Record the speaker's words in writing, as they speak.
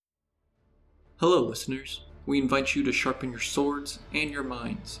Hello, listeners. We invite you to sharpen your swords and your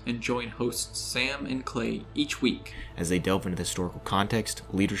minds and join hosts Sam and Clay each week as they delve into the historical context,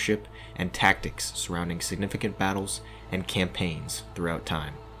 leadership, and tactics surrounding significant battles and campaigns throughout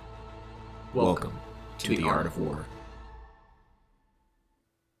time. Welcome to the Art of War.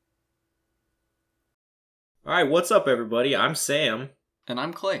 Alright, what's up everybody? I'm Sam. And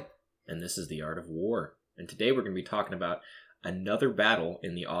I'm Clay. And this is the Art of War. And today we're going to be talking about another battle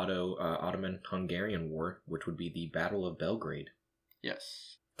in the Ottoman-Hungarian War, which would be the Battle of Belgrade.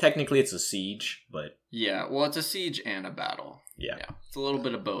 Yes. Technically it's a siege, but... Yeah, well, it's a siege and a battle. Yeah. It's a little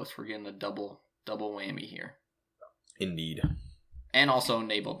bit of both. We're getting a double whammy here. Indeed. And also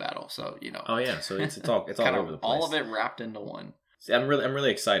naval battle, so, you know. Oh yeah, so it's all over the place. All of it wrapped into one. See, I'm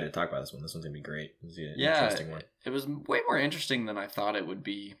really excited to talk about this one. This one's going to be great. It's an interesting one. It was way more interesting than I thought it would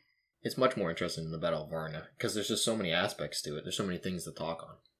be. It's much more interesting than the Battle of Varna, because there's just so many aspects to it. There's so many things to talk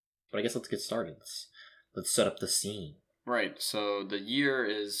on. But I guess let's get started. Let's set up the scene. Right, so the year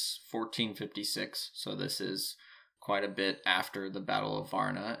is 1456, so this is quite a bit after the Battle of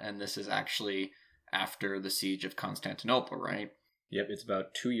Varna, and this is actually after the Siege of Constantinople, right? Yep, it's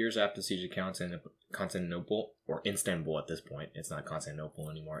about 2 years after the Siege of Constantinople, or Istanbul at this point. It's not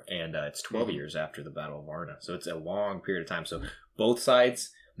Constantinople anymore. And it's 12 years after the Battle of Varna. So it's a long period of time. So both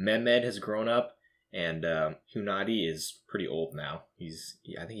sides, Mehmed has grown up, and Hunadi is pretty old now.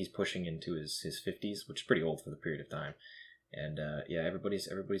 I think he's pushing into his 50s, which is pretty old for the period of time. And everybody's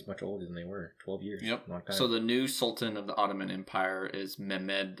much older than they were. 12 years. Yep. Long time. So the new Sultan of the Ottoman Empire is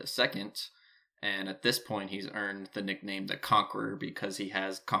Mehmed II. And at this point, he's earned the nickname the Conqueror because he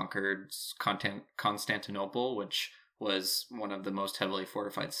has conquered Constantinople, which was one of the most heavily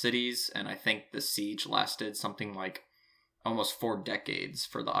fortified cities. And I think the siege lasted something like almost 4 decades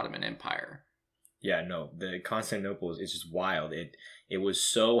for the Ottoman Empire. Yeah, no, the Constantinople is just wild. It was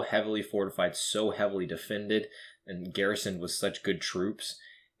so heavily fortified, so heavily defended, and garrisoned with such good troops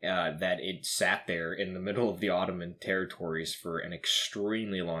that it sat there in the middle of the Ottoman territories for an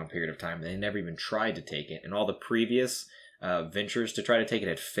extremely long period of time. They never even tried to take it, and all the previous ventures to try to take it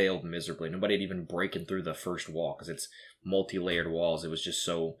had failed miserably. Nobody had even broken through the first wall because it's multi-layered walls. It was just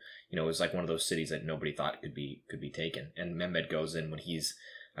so, it was like one of those cities that nobody thought could be taken. And Mehmed goes in when he was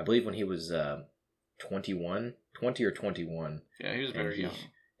 20 or 21. Yeah, he was very young.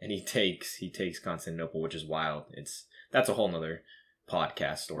 And he takes Constantinople, which is wild. That's a whole nother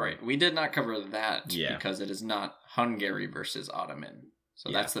podcast story. Right. We did not cover that because it is not Hungary versus Ottoman.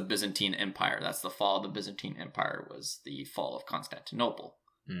 So that's the Byzantine Empire. That's the fall of the Byzantine Empire was the fall of Constantinople.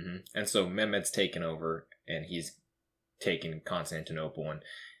 Mm-hmm. And so Mehmed's taken over and he's taken Constantinople, and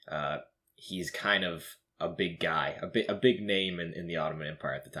he's kind of a big guy, a big name in the Ottoman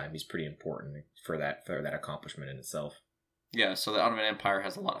Empire at the time. He's pretty important for that accomplishment in itself. Yeah, so the Ottoman Empire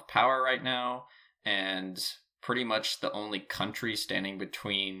has a lot of power right now, and pretty much the only country standing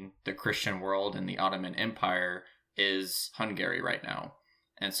between the Christian world and the Ottoman Empire is Hungary right now.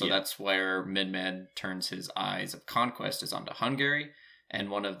 And so that's where Mehmed turns his eyes of conquest is onto Hungary. And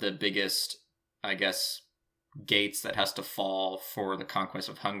one of the biggest, I guess, gates that has to fall for the conquest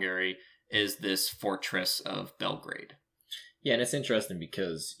of Hungary is this fortress of Belgrade. Yeah, and it's interesting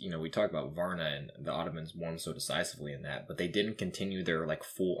because, we talk about Varna and the Ottomans won so decisively in that, but they didn't continue their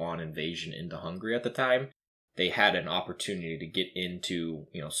full-on invasion into Hungary at the time. They had an opportunity to get into,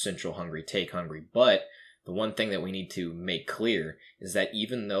 central Hungary, take Hungary. But the one thing that we need to make clear is that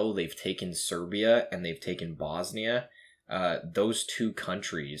even though they've taken Serbia and they've taken Bosnia, those two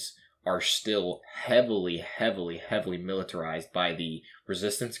countries are still heavily militarized by the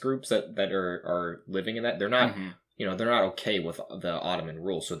resistance groups that are living in that. They're not, they're not okay with the Ottoman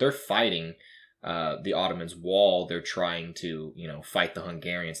rule. So they're fighting the Ottomans while they're trying to, fight the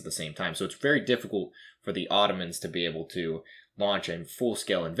Hungarians at the same time. So it's very difficult for the Ottomans to be able to launch a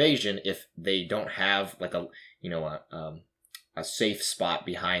full-scale invasion if they don't have a safe spot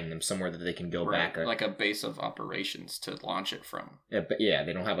behind them, somewhere that they can go back. Like a base of operations to launch it from. Yeah,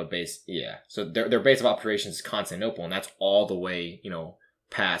 they don't have a base. Yeah, so their base of operations is Constantinople, and that's all the way,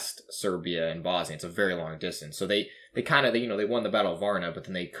 past Serbia and Bosnia. It's a very long distance. So they kind of, they won the Battle of Varna, but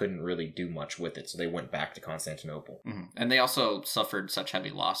then they couldn't really do much with it. So they went back to Constantinople. Mm-hmm. And they also suffered such heavy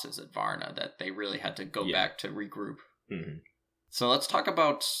losses at Varna that they really had to go back to regroup. Mm-hmm. So let's talk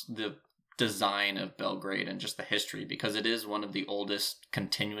about the design of Belgrade and just the history, because it is one of the oldest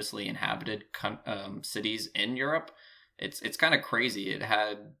continuously inhabited cities in Europe. It's kind of crazy.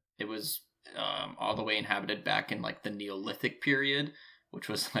 It was all the way inhabited back in the Neolithic period, which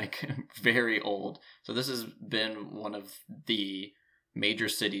was very old. So this has been one of the major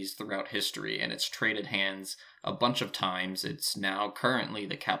cities throughout history, and it's traded hands a bunch of times. It's now currently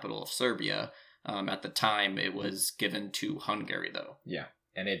the capital of Serbia, At the time, it was given to Hungary, though. Yeah,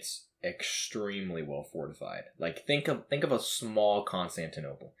 and it's extremely well fortified. Like think of a small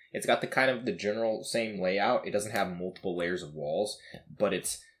Constantinople. It's got the kind of the general same layout. It doesn't have multiple layers of walls, but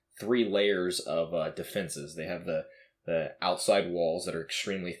it's 3 layers of defenses. They have the outside walls that are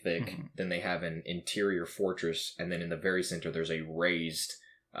extremely thick. Mhm. Then they have an interior fortress, and then in the very center there's a raised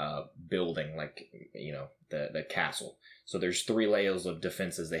building, like the castle. So there's 3 layers of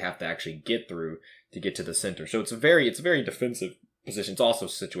defenses they have to actually get through to get to the center. So it's a very defensive position. It's also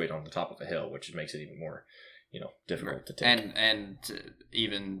situated on the top of a hill, which makes it even more difficult to take. And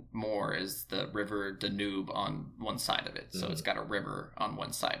even more is the river Danube on one side of it. So it's got a river on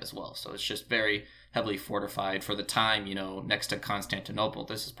one side as well. So it's just very heavily fortified for the time, next to Constantinople.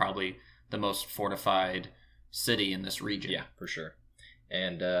 This is probably the most fortified city in this region. Yeah, for sure.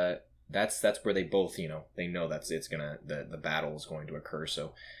 And that's where they both, they know the battle is going to occur.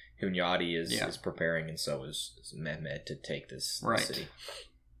 So Hunyadi is preparing, and so is Mehmed to take this city.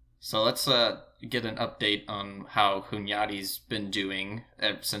 So let's get an update on how Hunyadi's been doing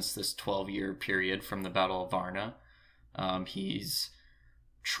since this 12-year period from the Battle of Varna. He's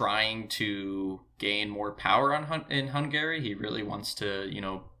trying to gain more power in Hungary. He really wants to,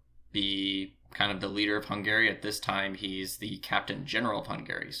 be kind of the leader of Hungary. At this time, he's the captain general of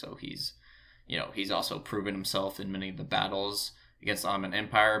Hungary. So he's also proven himself in many of the battles against the Ottoman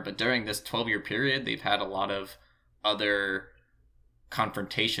Empire. But during this 12-year period, they've had a lot of other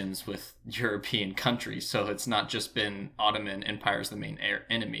confrontations with European countries. So it's not just been Ottoman Empire as the main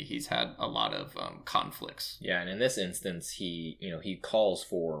enemy. He's had a lot of conflicts. Yeah, and in this instance, he calls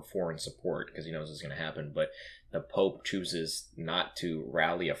for foreign support because he knows it's going to happen, but the Pope chooses not to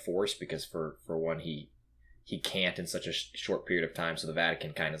rally a force because for one, he can't in such a short period of time. So the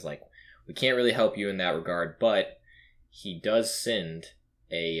Vatican kind of is like, we can't really help you in that regard, but he does send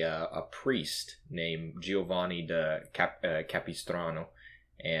a priest named Giovanni da Capistrano,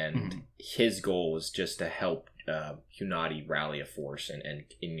 and his goal was just to help Hunyadi rally a force and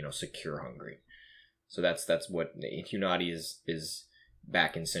secure Hungary. So that's what Hunyadi is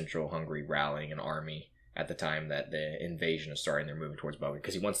back in central Hungary rallying an army at the time that the invasion is starting. They're moving towards Belgrade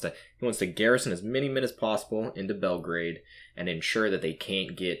because he wants to garrison as many men as possible into Belgrade and ensure that they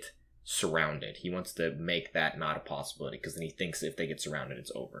can't get surrounded. He wants to make that not a possibility because then he thinks if they get surrounded,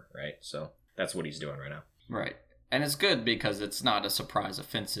 it's over, right? So that's what he's doing right now. Right. And it's good because it's not a surprise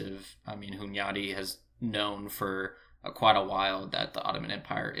offensive. I mean, Hunyadi has known for quite a while that the Ottoman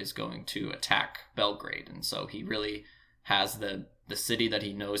Empire is going to attack Belgrade. And so he really has the city that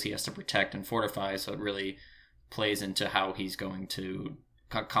he knows he has to protect and fortify. So it really plays into how he's going to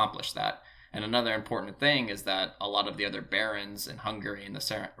accomplish that. And another important thing is that a lot of the other barons in Hungary and the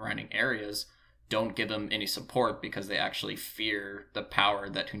surrounding areas don't give him any support because they actually fear the power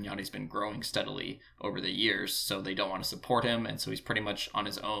that Hunyadi's been growing steadily over the years. So they don't want to support him. And so he's pretty much on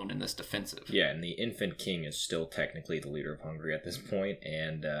his own in this defensive. Yeah, and the infant king is still technically the leader of Hungary at this point.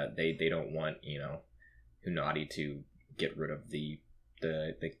 And they don't want, Hunyadi to get rid of the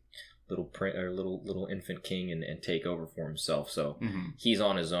little infant king and take over for himself. So he's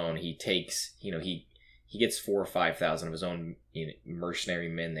on his own. He takes, he gets 4,000 or 5,000 of his own mercenary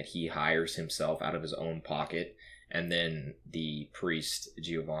men that he hires himself out of his own pocket. And then the priest,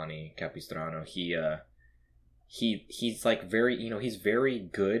 Giovanni Capistrano, he's like very, he's very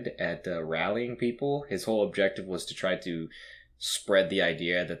good at rallying people. His whole objective was to try to spread the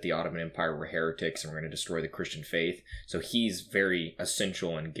idea that the Ottoman Empire were heretics and were going to destroy the Christian faith. So he's very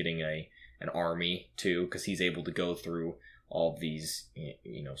essential in getting an army too, because he's able to go through all of these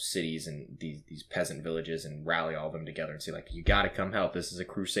cities and these peasant villages and rally all of them together and say, like, you got to come help. This is a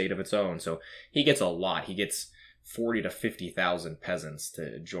crusade of its own. So he gets a lot. He gets 40 to 50,000 peasants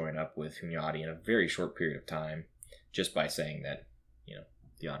to join up with Hunyadi in a very short period of time, just by saying that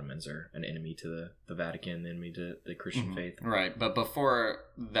the Ottomans are an enemy to the Vatican, enemy to the Christian faith. Right, but before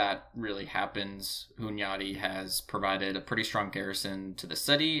that really happens, Hunyadi has provided a pretty strong garrison to the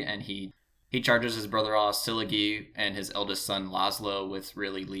city, and he charges his brother-in-law Siligi and his eldest son Laszlo with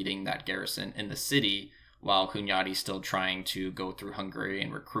really leading that garrison in the city, while Hunyadi's still trying to go through Hungary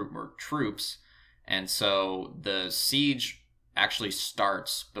and recruit more troops. And so the siege actually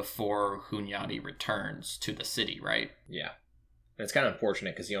starts before Hunyadi returns to the city, right? Yeah. And it's kind of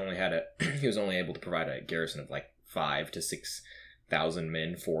unfortunate because he was only able to provide a garrison of like 5,000 to 6,000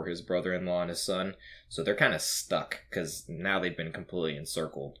 men for his brother-in-law and his son. So they're kind of stuck because now they've been completely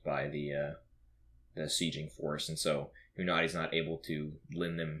encircled by the sieging force. And so Hunyadi's not able to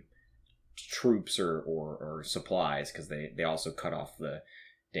lend them troops or supplies because they also cut off the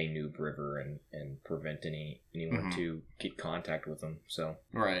Danube River and prevent anyone to get contact with them. So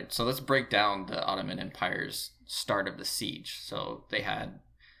right. So let's break down the Ottoman Empire's start of the siege. So they had,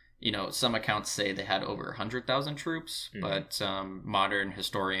 some accounts say they had over 100,000 troops, but modern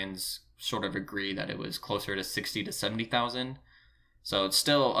historians sort of agree that it was closer to 60 to 70,000. So it's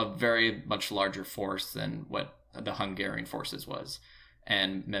still a very much larger force than what the Hungarian forces was.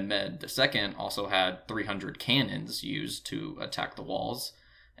 And Mehmed II also had 300 cannons used to attack the walls,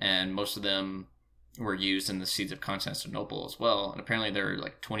 and most of them were used in the siege of Constantinople as well. And apparently there were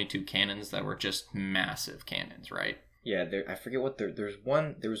like 22 cannons that were just massive cannons, right? Yeah, I forget what there was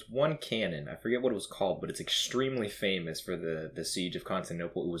one cannon. I forget what it was called, but it's extremely famous for the siege of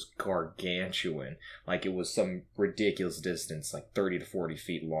Constantinople. It was gargantuan. Like, it was some ridiculous distance, like 30 to 40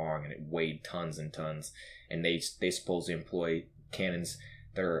 feet long, and it weighed tons and tons. And they supposedly employ cannons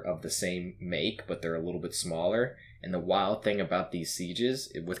that are of the same make, but they're a little bit smaller. And the wild thing about these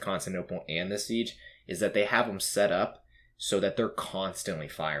sieges with Constantinople and the siege is that they have them set up so that they're constantly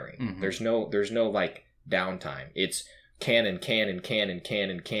firing. Mm-hmm. There's no like downtime. It's cannon,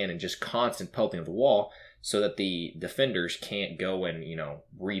 just constant pelting of the wall, so that the defenders can't go and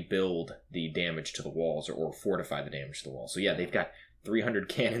rebuild the damage to the walls or fortify the damage to the walls. So yeah, they've got 300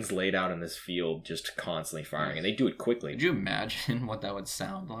 cannons laid out in this field, just constantly firing, and they do it quickly. Could you imagine what that would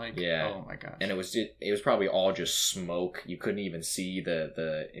sound like? Yeah. Oh my gosh. And it was probably all just smoke. You couldn't even see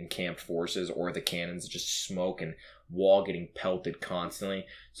the encamped forces or the cannons, just smoke and wall getting pelted constantly.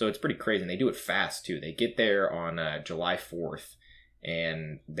 So it's pretty crazy. And they do it fast too. They get there on July 4th,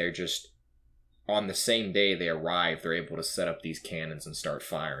 and they're just on the same day they arrive, they're able to set up these cannons and start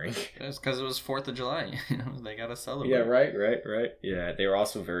firing. It's because it was 4th of July. They got to celebrate. Yeah, right. Yeah, they were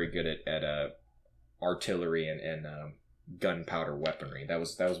also very good at artillery and gunpowder weaponry. That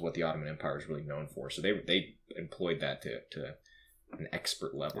was what the Ottoman Empire was really known for. So they employed that to an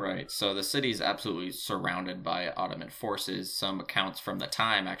expert level. Right. So the city is absolutely surrounded by Ottoman forces. Some accounts from the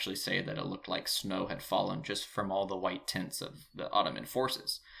time actually say that it looked like snow had fallen just from all the white tints of the Ottoman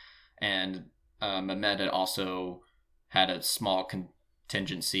forces. And Mehmed had also had a small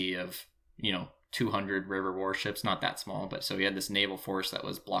contingency of, 200 river warships, not that small, but so he had this naval force that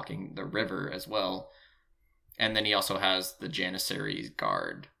was blocking the river as well. And then he also has the Janissary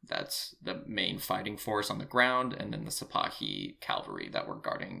Guard, that's the main fighting force on the ground, and then the Sipahi cavalry that were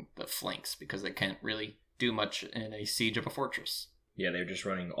guarding the flanks, because they can't really do much in a siege of a fortress. Yeah, they were just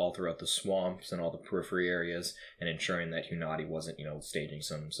running all throughout the swamps and all the periphery areas and ensuring that Hunyadi wasn't, staging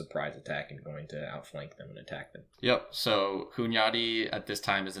some surprise attack and going to outflank them and attack them. Yep, so Hunyadi at this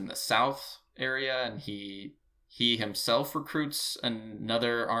time is in the south area, and he himself recruits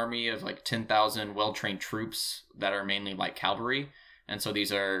another army of like 10,000 well-trained troops that are mainly like cavalry. And so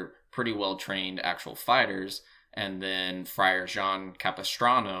these are pretty well-trained actual fighters. And then Friar Jean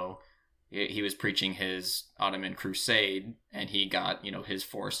Capistrano, he was preaching his Ottoman crusade, and he got, his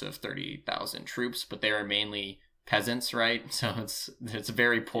force of 30,000 troops, but they are mainly peasants, right? So it's a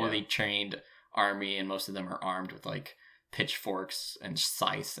very poorly trained army, and most of them are armed with like pitchforks and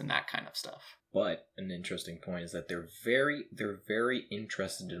scythes and that kind of stuff. But an interesting point is that they're very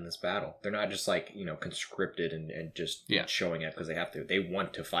interested in this battle. They're not just like, conscripted and just showing up because they have to. They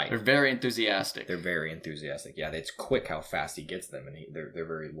want to fight. They're very enthusiastic. Yeah, it's quick how fast he gets them, and they're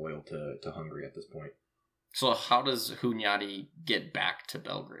very loyal to Hungary at this point. So how does Hunyadi get back to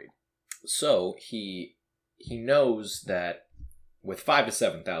Belgrade? So he knows that with 5,000 to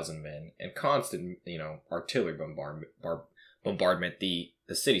 7,000 men and constant, artillery bombardment,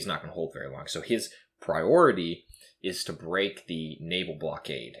 the city's not going to hold very long. So his priority is to break the naval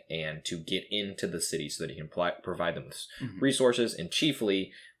blockade and to get into the city so that he can provide them with resources, and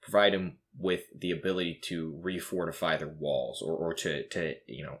chiefly provide them with the ability to refortify their walls or to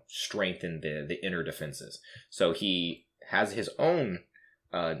strengthen the inner defenses. So he has his own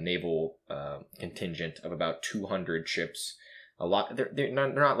naval contingent of about 200 ships. A lot. They're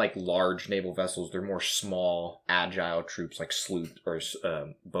not like large naval vessels. They're more small, agile troops like sloops or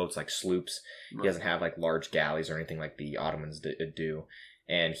boats like sloops. Right. He doesn't have like large galleys or anything like the Ottomans do.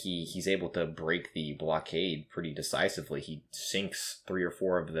 And he's able to break the blockade pretty decisively. He sinks 3 or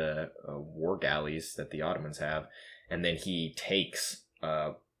 4 of the war galleys that the Ottomans have, and then he takes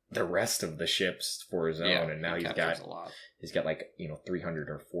the rest of the ships for his own. And now he's got like 300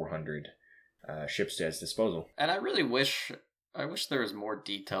 or 400 ships to his disposal. And I wish there was more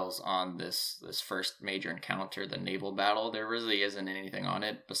details on this first major encounter, the naval battle. There really isn't anything on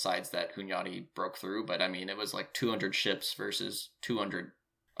it besides that Hunyadi broke through. But I mean, it was like 200 ships versus 200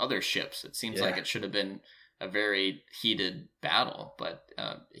 other ships. It seems like it should have been a very heated battle, but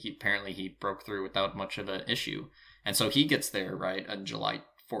he broke through without much of an issue. And so he gets there, right, on July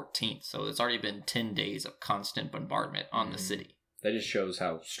 14th. So it's already been 10 days of constant bombardment on the city. That just shows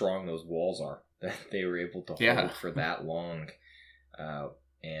how strong those walls are, that they were able to hold for that long.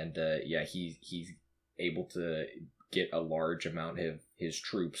 He's able to get a large amount of his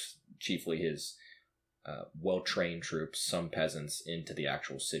troops, chiefly his well-trained troops, some peasants, into the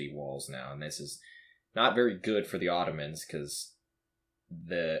actual city walls now. And this is not very good for the Ottomans, because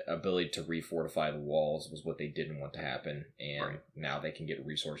the ability to refortify the walls was what they didn't want to happen, and now they can get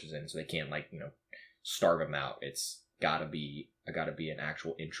resources in, so they can't starve them out. It's gotta be an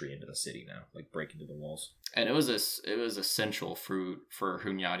actual entry into the city now, like break into the walls. And it was essential for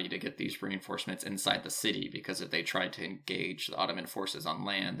Hunyadi to get these reinforcements inside the city, because if they tried to engage the Ottoman forces on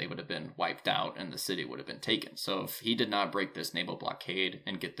land, they would have been wiped out and the city would have been taken. So if he did not break this naval blockade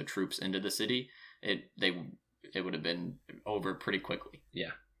and get the troops into the city, it would have been over pretty quickly.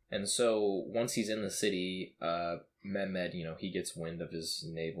 Yeah. And so once he's in the city, Mehmed, he gets wind of his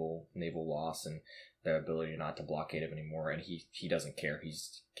naval loss and their ability not to blockade him anymore, and he doesn't care.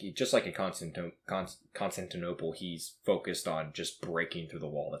 He just like in Constantinople, he's focused on just breaking through the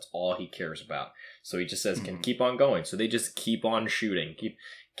wall. That's all he cares about. So he just says, "Can keep on going." So they just keep on shooting,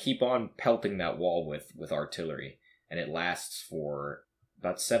 keep on pelting that wall with artillery, and it lasts for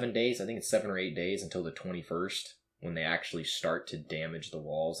about 7 days. I think it's 7 or 8 days until the 21st, when they actually start to damage the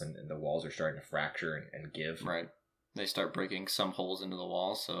walls, and the walls are starting to fracture and give. Right. They start breaking some holes into the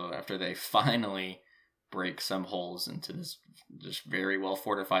wall. So after they finally break some holes into this just very well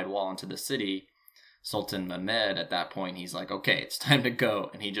fortified wall into the city, Sultan Mehmed, at that point, he's like, okay, it's time to go.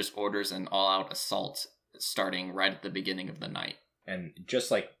 And he just orders an all-out assault starting right at the beginning of the night. And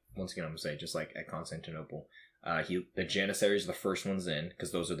just like, once again, I'm going to say, just like at Constantinople, the Janissaries are the first ones in,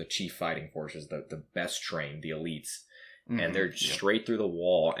 because those are the chief fighting forces, the best trained, the elites. And they're straight through the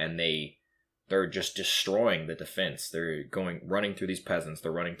wall, and they're just destroying the defense. They're running through these peasants.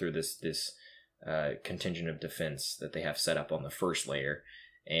 They're running through this contingent of defense that they have set up on the first layer,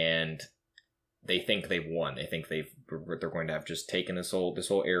 and they think they've won. They think they're going to have just taken this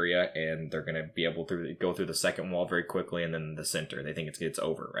whole area, and they're going to be able to go through the second wall very quickly, and then the center. They think it's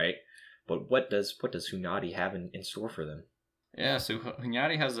over, right? But what does Hunyadi have in store for them? Yeah, so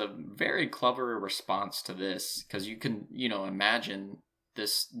Hunyadi has a very clever response to this, because you can imagine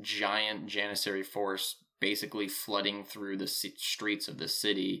this giant Janissary force basically flooding through the streets of the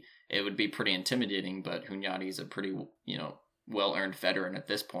city. It would be pretty intimidating, but Hunyadi is a pretty, well-earned veteran at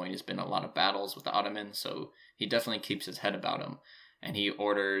this point. He's been in a lot of battles with the Ottomans, so he definitely keeps his head about him. And he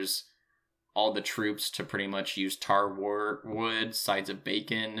orders all the troops to pretty much use tar wood, sides of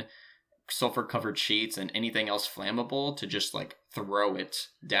bacon, sulfur-covered sheets, and anything else flammable to just, throw it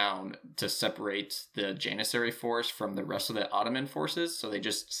down to separate the Janissary force from the rest of the Ottoman forces. So they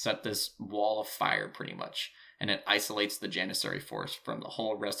just set this wall of fire, pretty much, and it isolates the Janissary force from the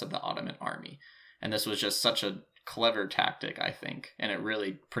whole rest of the Ottoman army. And this was just such a clever tactic, I think, and it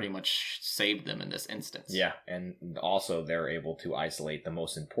really pretty much saved them in this instance. Yeah, and also they're able to isolate the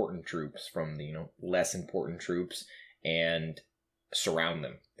most important troops from the less important troops and surround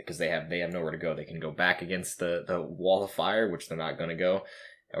them, because they have nowhere to go. They can go back against the wall of fire, which they're not going to go,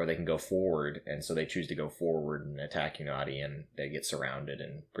 or they can go forward, and so they choose to go forward and attack Hunyadi, and they get surrounded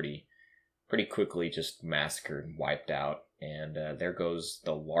and pretty quickly just massacred and wiped out. And there goes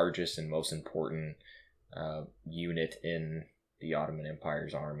the largest and most important unit in the Ottoman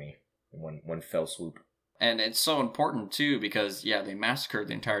Empire's army in one fell swoop. And it's so important, too, because, they massacred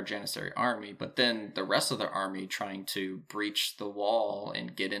the entire Janissary army, but then the rest of the army trying to breach the wall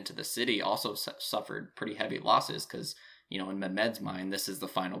and get into the city also suffered pretty heavy losses, because, in Mehmed's mind, this is the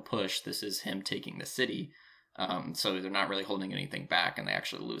final push. This is him taking the city. So they're not really holding anything back, and they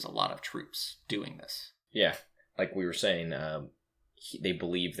actually lose a lot of troops doing this. Yeah, like we were saying, they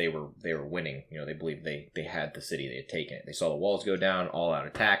believed they were winning. They believed they had the city, they had taken it. They saw the walls go down, all out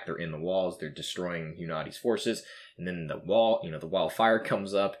attack. They're in the walls. They're destroying Hunyadi's forces, and then the wall of fire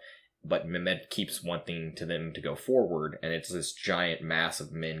comes up. But Mehmed keeps wanting them to go forward, and it's this giant mass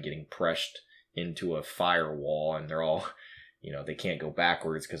of men getting pressed into a firewall, and they're all, they can't go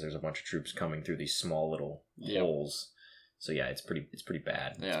backwards because there's a bunch of troops coming through these small little holes. So yeah, it's pretty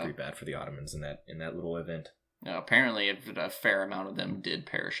bad. Yeah. It's pretty bad for the Ottomans in that little event. Apparently, a fair amount of them did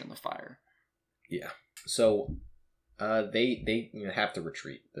perish in the fire. Yeah. So, they have to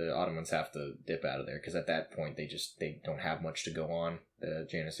retreat. The Ottomans have to dip out of there, because at that point they don't have much to go on. The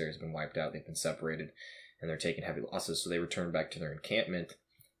Janissaries have been wiped out. They've been separated, and they're taking heavy losses. So they return back to their encampment,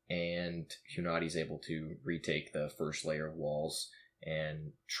 and Hunyadi's able to retake the first layer of walls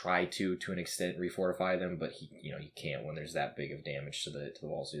and try to an extent refortify them, but he can't when there's that big of damage to the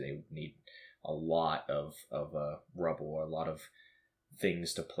walls. So they need a lot of rubble, a lot of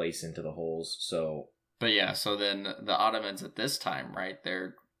things to place into the holes. So, but yeah, so then the Ottomans at this time, right?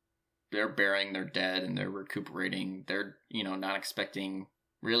 They're burying their dead and they're recuperating. They're, not expecting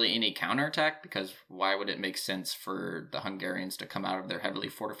really any counterattack, because why would it make sense for the Hungarians to come out of their heavily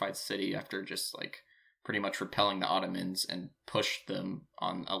fortified city after just like pretty much repelling the Ottomans and push them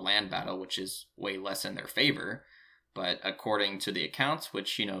on a land battle, which is way less in their favor. But according to the accounts,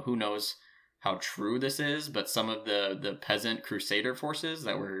 which, who knows how true this is, but some of the peasant crusader forces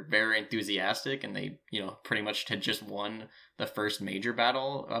that were very enthusiastic, and they, pretty much had just won the first major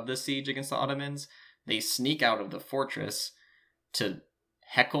battle of the siege against the Ottomans, they sneak out of the fortress to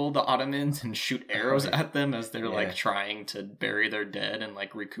heckle the Ottomans and shoot arrows at them as they're like trying to bury their dead and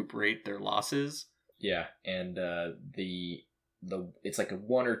like recuperate their losses. Yeah, and the it's like a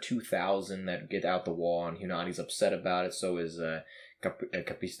 1,000 or 2,000 that get out the wall, and Hunani's upset about it. So is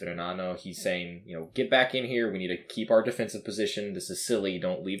Capistranano. He's saying, get back in here. We need to keep our defensive position. This is silly.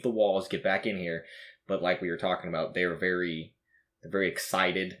 Don't leave the walls. Get back in here. But like we were talking about, they're very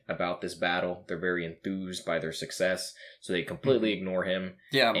excited about this battle. They're very enthused by their success. So they completely ignore him.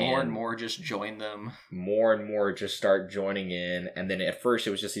 Yeah, more and more just join them. More and more just start joining in. And then at first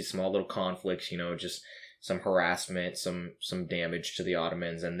it was just these small little conflicts, just some harassment, some damage to the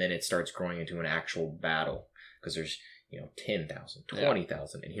Ottomans. And then it starts growing into an actual battle. Because there's 10,000,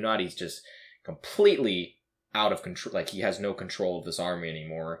 20,000. And Hunani's just completely out of control. Like, he has no control of this army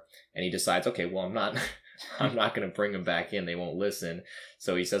anymore. And he decides, okay, well, I'm not going to bring them back in. They won't listen.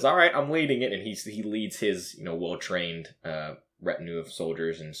 So he says, all right, I'm leading it. And he leads his, well-trained retinue of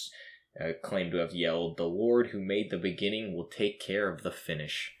soldiers and claimed to have yelled, "The Lord who made the beginning will take care of the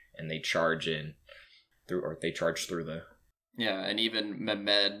finish." And they charge through the... Yeah, and even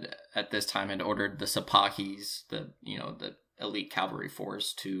Mehmed at this time had ordered the Sepahis, the elite cavalry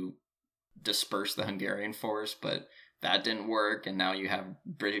force, to disperse the Hungarian force, but that didn't work, and now you have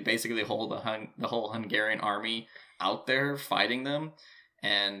basically the whole Hungarian army out there fighting them.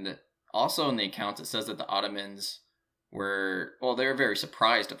 And also in the accounts it says that the Ottomans were very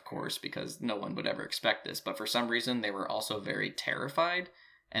surprised, of course, because no one would ever expect this, but for some reason they were also very terrified.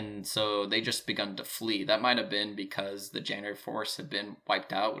 And so they just begun to flee. That might have been because the January force had been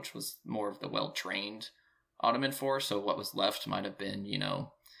wiped out, which was more of the well-trained Ottoman force. So what was left might have been,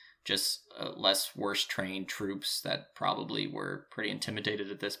 just less worse-trained troops that probably were pretty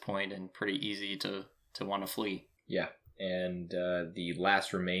intimidated at this point and pretty easy to want to flee. Yeah, and the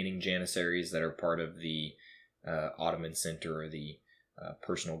last remaining Janissaries that are part of the Ottoman Center, or the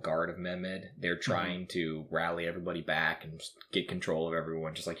personal guard of Mehmed, they're trying to rally everybody back and get control of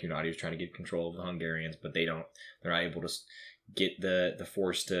everyone, just like Hunani was trying to get control of the Hungarians, but they're not able to get the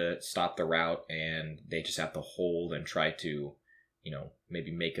force to stop the rout, and they just have to hold and try to,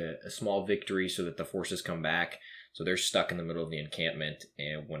 maybe make a small victory so that the forces come back. So they're stuck in the middle of the encampment,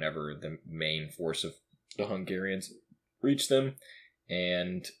 and whenever the main force of the Hungarians reach them,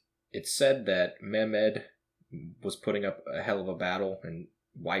 and it's said that Mehmed was putting up a hell of a battle and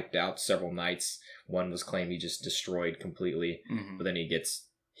wiped out several knights. One was claimed he just destroyed completely, but then he gets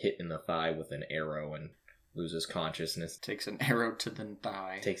hit in the thigh with an arrow and loses consciousness. Takes an arrow to the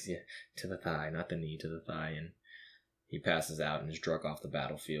thigh. Takes you to the thigh, not the knee, to the thigh, and he passes out and is struck off the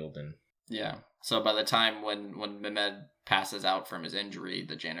battlefield. And yeah, so by the time when Mehmed passes out from his injury,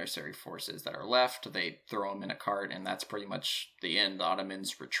 the Janissary forces that are left, they throw him in a cart, and that's pretty much the end. The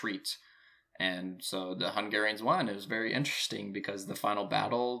Ottomans retreat. And so the Hungarians won. It was very interesting because the final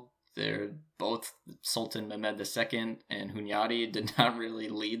battle, they're both Sultan Mehmed II and Hunyadi did not really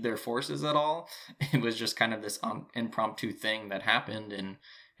lead their forces at all. It was just kind of this impromptu thing that happened, and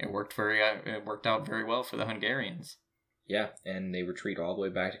it worked out very well for the Hungarians. Yeah, and they retreat all the way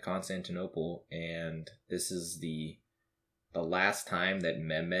back to Constantinople, and this is the last time that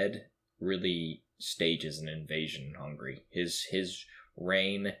Mehmed really stages an invasion in Hungary. His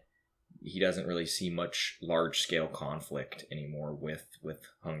reign, he doesn't really see much large-scale conflict anymore with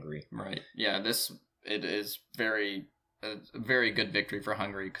Hungary. Right. Yeah, it is a very good victory for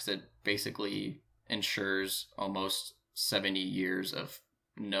Hungary, because it basically ensures almost 70 years of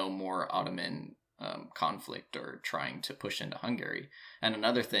no more Ottoman conflict or trying to push into Hungary. And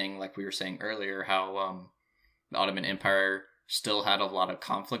another thing, like we were saying earlier, how the Ottoman Empire still had a lot of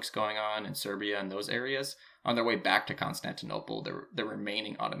conflicts going on in Serbia and those areas. On their way back to Constantinople, the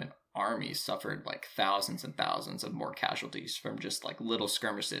remaining Ottoman armies suffered like thousands and thousands of more casualties from just like little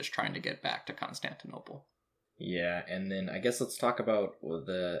skirmishes trying to get back to Constantinople. Yeah, and then I guess let's talk about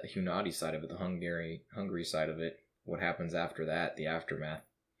the Hunadi side of it, the Hungary side of it. What happens after that, the aftermath?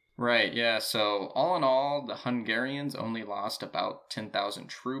 Right, yeah. So all in all, the Hungarians only lost about 10,000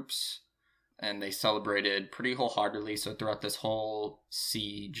 troops. and they celebrated pretty wholeheartedly. So throughout this whole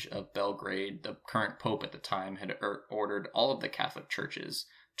siege of Belgrade, the current pope at the time had ordered all of the Catholic churches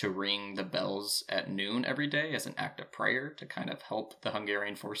to ring the bells at noon every day as an act of prayer to kind of help the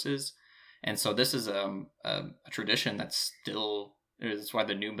Hungarian forces. And so this is a tradition that's still, that's why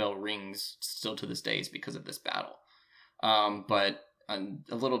the noon bell rings still to this day, is because of this battle. But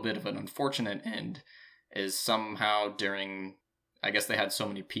a little bit of an unfortunate end is somehow during, I guess they had so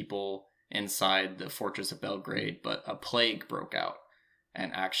many people inside the fortress of Belgrade, but a plague broke out.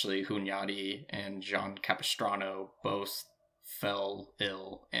 And actually Hunyadi and John Capistrano both fell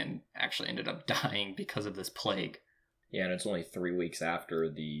ill and actually ended up dying because of this plague. Yeah, and it's only 3 weeks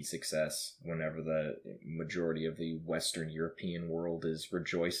after the success, whenever the majority of the Western European world is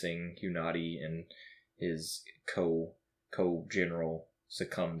rejoicing, Hunyadi and his co-general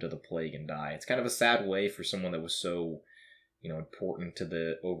succumb to the plague and die. It's kind of a sad way for someone that was so, important to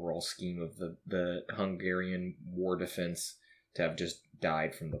the overall scheme of the Hungarian war defense to have just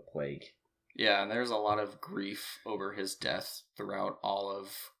died from the plague. Yeah, and there's a lot of grief over his death throughout all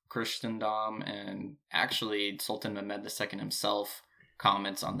of Christendom, and actually Sultan Mehmed II himself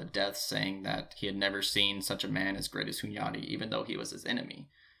comments on the death, saying that he had never seen such a man as great as Hunyadi, even though he was his enemy.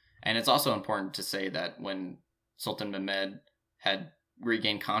 And it's also important to say that when Sultan Mehmed had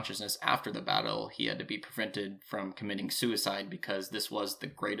regained consciousness after the battle, he had to be prevented from committing suicide because this was the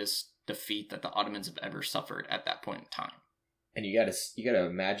greatest defeat that the Ottomans have ever suffered at that point in time. And you gotta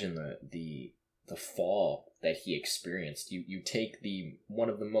imagine the fall that he experienced. You take one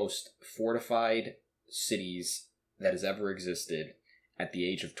of the most fortified cities that has ever existed at the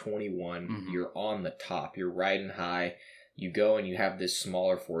age of 21. Mm-hmm. You're on the top. You're riding high. You go and you have this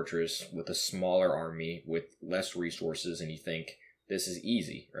smaller fortress with a smaller army with less resources, and you think, this is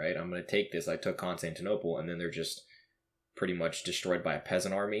easy, right? I'm going to take this. I took Constantinople, and then they're just pretty much destroyed by a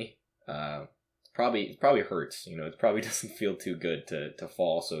peasant army. It probably hurts. It probably doesn't feel too good to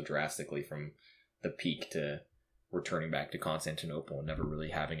fall so drastically from the peak to returning back to Constantinople and never really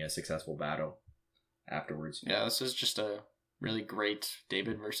having a successful battle afterwards. Yeah, this is just a really great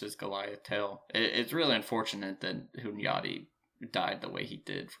David versus Goliath tale. It's really unfortunate that Hunyadi died the way he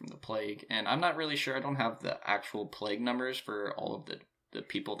did from the plague, and I'm not really sure. I don't have the actual plague numbers for all of the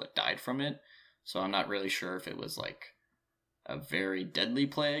people that died from it, so I'm not really sure if it was like a very deadly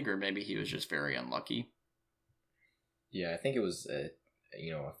plague or maybe he was just very unlucky. Yeah, I think it was a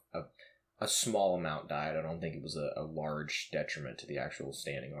small amount died. I don't think it was a large detriment to the actual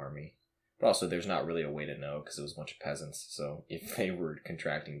standing army. But also, there's not really a way to know because it was a bunch of peasants. So if they were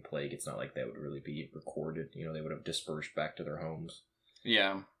contracting plague, it's not like that would really be recorded. They would have dispersed back to their homes.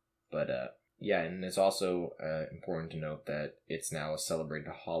 Yeah. But, yeah, and it's also important to note that it's now a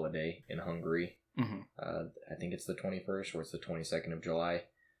celebrated holiday in Hungary. Mm-hmm. I think it's the 21st or it's the 22nd of July,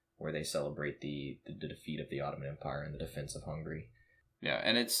 where they celebrate the defeat of the Ottoman Empire and the defense of Hungary. Yeah,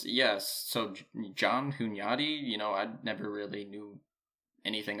 and it's, yes, so John Hunyadi, I never really knew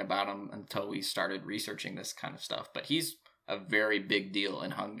anything about him until we started researching this kind of stuff, but he's a very big deal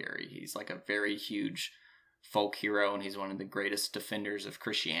in Hungary. He's like a very huge folk hero, and he's one of the greatest defenders of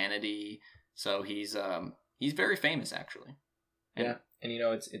Christianity. So he's very famous, actually. Yeah, and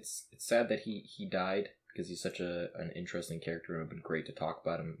it's sad that he died because he's such an interesting character. It would have been great to talk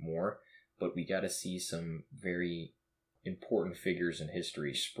about him more, but we got to see some very important figures in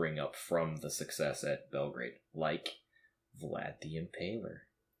history spring up from the success at Belgrade, like Vlad the Impaler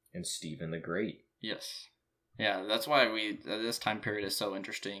and Stephen the Great. Yes. Yeah, that's why this time period is so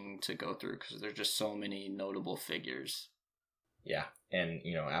interesting to go through, because there's just so many notable figures. Yeah, and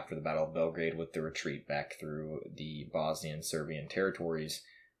after the Battle of Belgrade, with the retreat back through the Bosnian Serbian territories,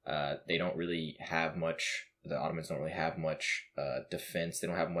 they don't really have much. The Ottomans don't really have much defense. They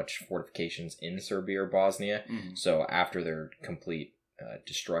don't have much fortifications in Serbia or Bosnia. Mm-hmm. So after their complete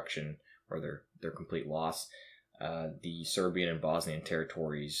destruction or their complete loss, the Serbian and Bosnian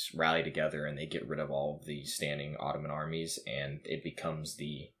territories rally together and they get rid of all of the standing Ottoman armies, and it becomes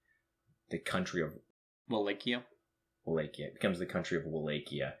the country of Wallachia. It becomes the country of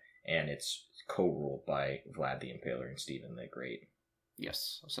Wallachia, and it's co-ruled by Vlad the Impaler and Stephen the Great.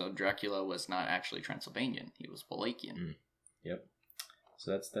 Yes, so Dracula was not actually Transylvanian; he was Wallachian. Mm. Yep.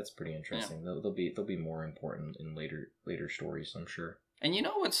 So that's pretty interesting. Yeah. They'll be more important in later stories, I'm sure. And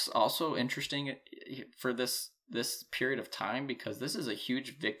what's also interesting for this period of time, because this is a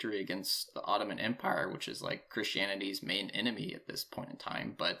huge victory against the Ottoman Empire, which is like Christianity's main enemy at this point in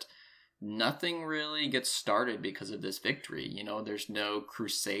time, but nothing really gets started because of this victory. There's no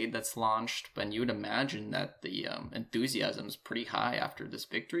crusade that's launched, but you would imagine that the enthusiasm is pretty high after this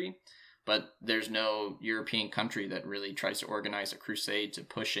victory, but there's no European country that really tries to organize a crusade to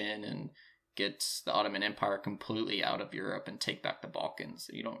push in and get the Ottoman Empire completely out of Europe and take back the Balkans.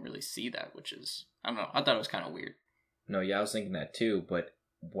 You don't really see that, which is, I don't know, I thought it was kind of weird. No, yeah, I was thinking that too, but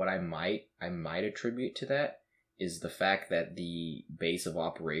what I might attribute to that is the fact that the base of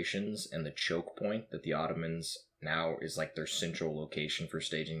operations and the choke point that the Ottomans now is like their central location for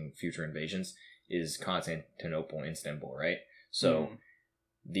staging future invasions is Constantinople and Istanbul, right? So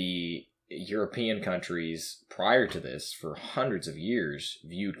the European countries prior to this, for hundreds of years,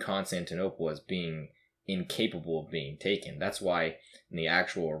 viewed Constantinople as being incapable of being taken. That's why in the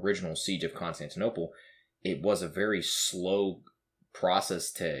actual original siege of Constantinople, it was a very slow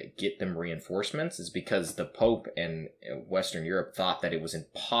process to get them reinforcements, is because the Pope and Western Europe thought that it was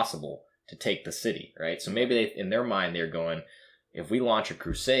impossible to take the city, right? So maybe in their mind, they're going, if we launch a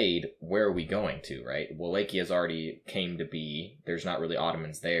crusade, where are we going to, right? Wallachia has already came to be. There's not really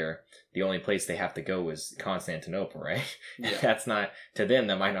Ottomans there. The only place they have to go is Constantinople, right? Yeah. That's not, to them,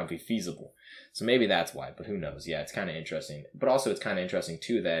 that might not be feasible. So maybe that's why, but who knows? Yeah, it's kind of interesting. But also it's kind of interesting,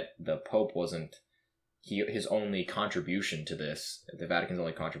 too, that the Pope wasn't, his only contribution to this, the Vatican's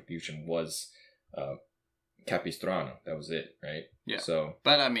only contribution was Capistrano. That was it, right? Yeah. So,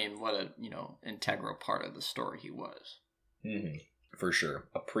 but I mean, what a, integral part of the story he was. Mm-hmm. For sure.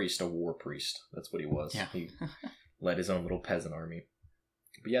 A priest, a war priest. That's what he was. Yeah. He led his own little peasant army.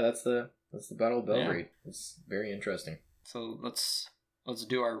 But yeah, that's the Battle of Belgrade. Yeah. It's very interesting. So let's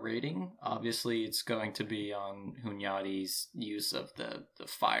do our rating. Obviously, it's going to be on Hunyadi's use of the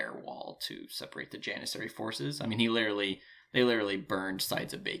firewall to separate the Janissary forces. I mean, they literally burned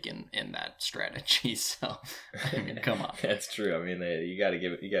sides of bacon in that strategy. So, I mean, come on. That's true. I mean, you got to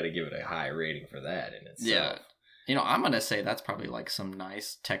give it a high rating for that in itself. Yeah. I'm going to say that's probably like some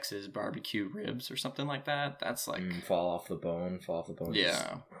nice Texas barbecue ribs or something like that. That's like... fall off the bone.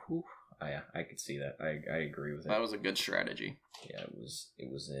 Yeah. Oh, yeah, I could see that. I agree with it. That was a good strategy. Yeah,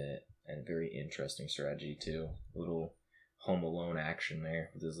 it was a very interesting strategy, too. A little Home Alone action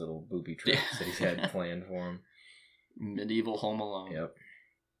there with his little booby traps that he's had planned for him. Medieval Home Alone. Yep.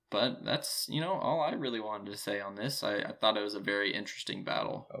 But that's, all I really wanted to say on this. I thought it was a very interesting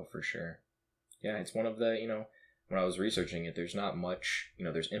battle. Oh, for sure. Yeah, it's one of the, when I was researching it, there's not much,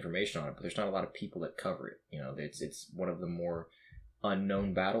 there's information on it, but there's not a lot of people that cover it. It's one of the more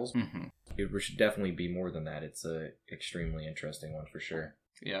unknown battles. Mm-hmm. It should definitely be more than that. It's a extremely interesting one for sure.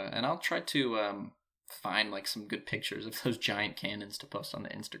 Yeah, and I'll try to find like some good pictures of those giant cannons to post on the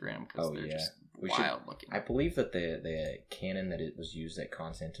Instagram, because they're just wild looking. I believe that the cannon that it was used at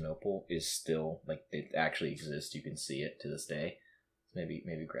Constantinople is still, like, it actually exists. You can see it to this day. Maybe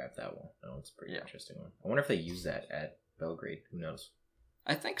grab that one. Oh, it's a pretty interesting one. I wonder if they use that at Belgrade. Who knows?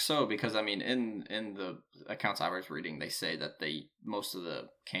 I think so, because I mean, in the accounts I was reading, they say that most of the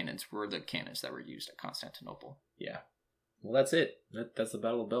cannons were the cannons that were used at Constantinople. Yeah. Well, that's it. That's the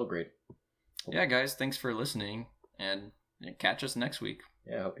Battle of Belgrade. Yeah, guys, thanks for listening, and catch us next week.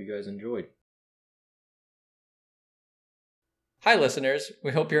 Yeah, I hope you guys enjoyed. Hi, listeners.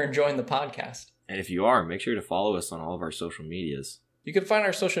 We hope you're enjoying the podcast. And if you are, make sure to follow us on all of our social medias. You can find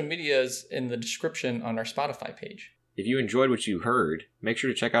our social medias in the description on our Spotify page. If you enjoyed what you heard, make sure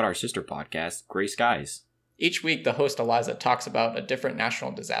to check out our sister podcast, Gray Skies. Each week, the host Eliza talks about a different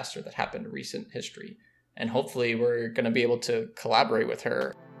national disaster that happened in recent history. And hopefully we're going to be able to collaborate with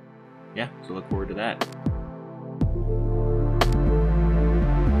her. Yeah, so look forward to that.